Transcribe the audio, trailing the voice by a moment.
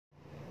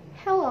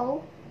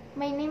Hello,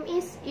 my name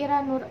is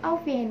Ira Nur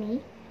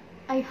Alfiani.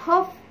 I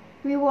hope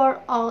we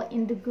were all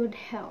in the good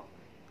health.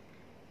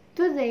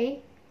 Today,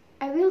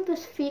 I will to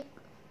speak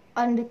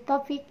on the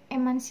topic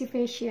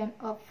emancipation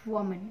of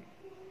women.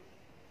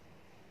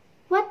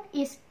 What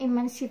is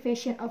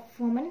emancipation of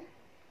women?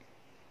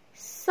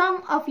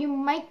 Some of you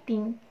might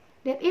think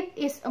that it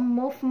is a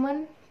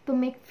movement to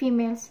make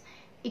females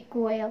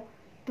equal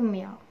to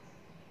male.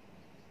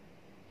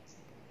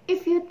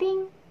 If you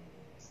think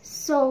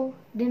so,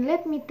 then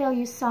let me tell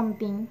you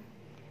something.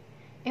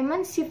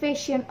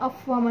 Emancipation of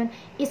women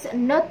is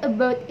not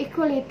about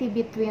equality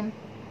between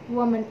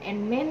women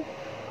and men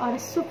or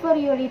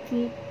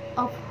superiority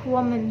of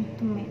women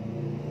to men.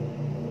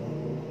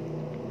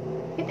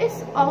 It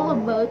is all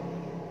about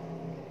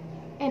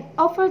an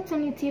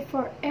opportunity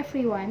for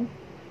everyone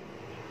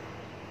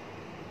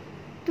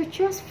to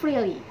choose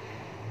freely.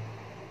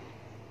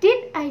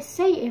 Did I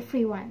say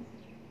everyone?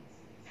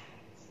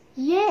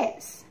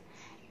 Yes,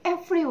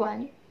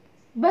 everyone,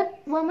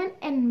 but women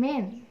and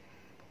men.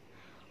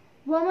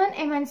 Women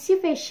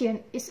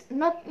emancipation is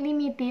not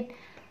limited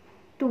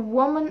to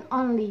women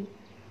only.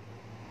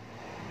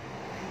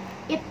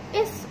 It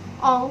is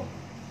all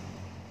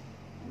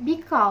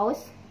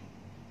because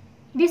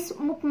this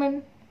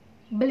movement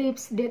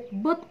believes that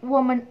both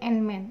women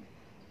and men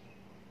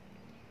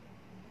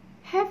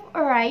have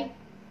a right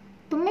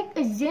to make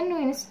a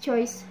genuine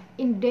choice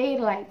in their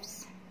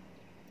lives.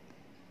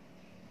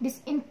 This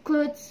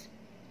includes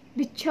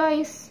the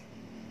choice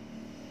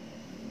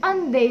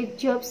on their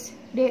jobs,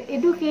 their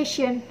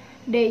education,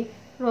 their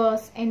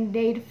roles, and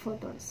their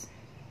futures.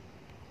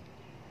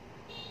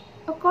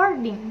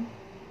 According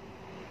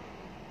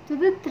to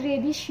the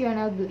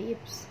traditional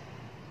beliefs,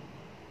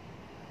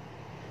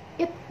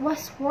 it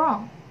was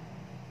wrong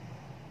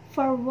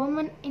for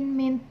women and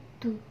men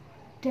to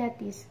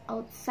practice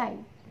outside.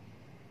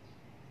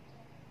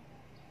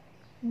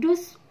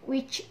 Those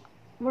which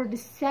were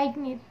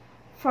designed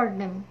for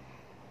them.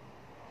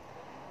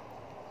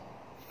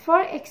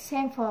 For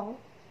example,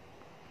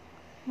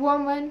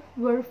 women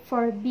were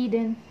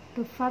forbidden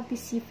to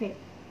participate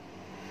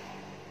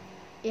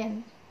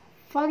in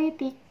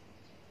politics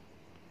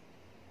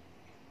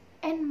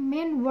and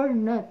men were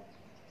not,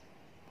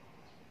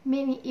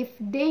 many if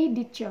they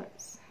did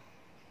choose.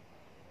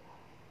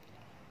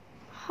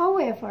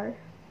 However,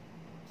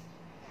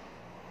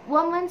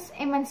 women's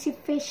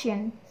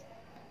emancipation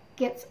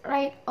gets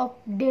rid of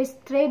these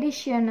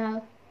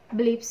traditional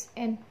beliefs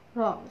and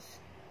roles,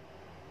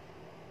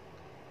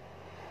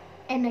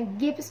 and it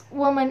gives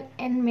women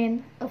and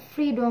men a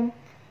freedom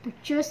to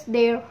choose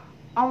their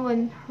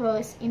own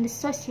roles in the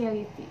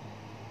society.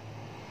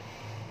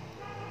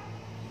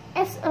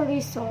 As a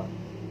result,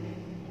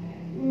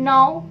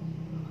 now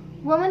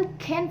women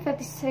can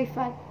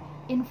participate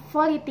in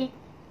politics,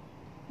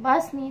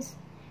 business,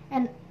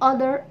 and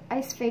other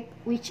aspects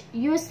which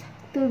used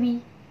to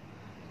be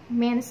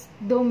men's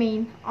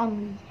domain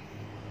only.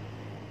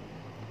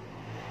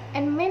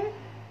 And men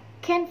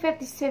can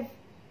participate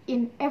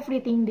in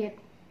everything that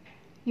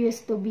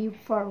used to be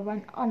for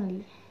one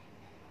only.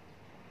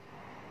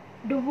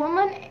 The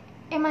woman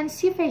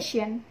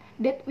emancipation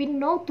that we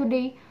know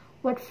today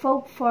was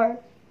fought for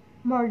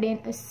more than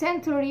a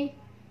century.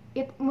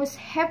 It must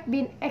have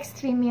been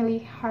extremely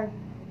hard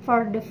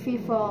for the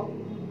people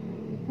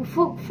who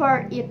fought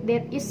for it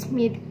that is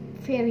made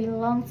very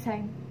long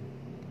time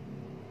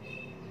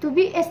to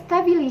be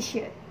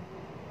established.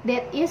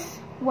 That is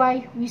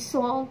why we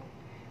should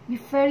be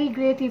very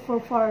grateful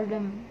for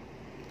them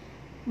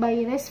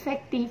by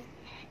respecting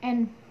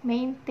and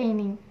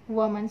maintaining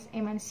women's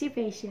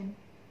emancipation.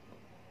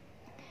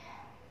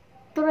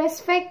 To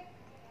respect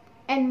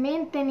and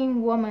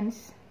maintaining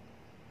women's,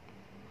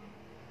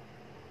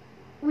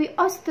 we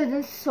as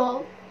students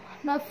should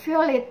not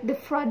violate the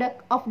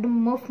product of the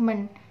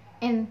movement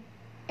and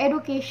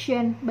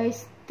education by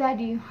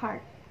studying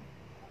hard.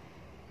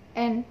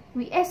 And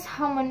we as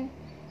women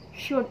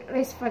should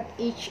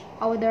respect each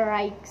other's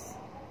rights.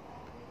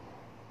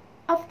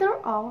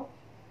 After all,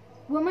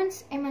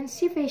 women's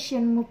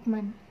emancipation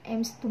movement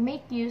aims to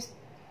make you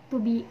to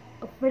be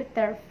a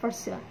better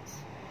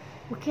persons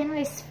who can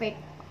respect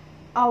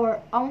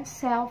our own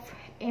self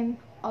and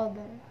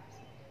others.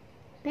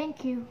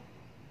 Thank you.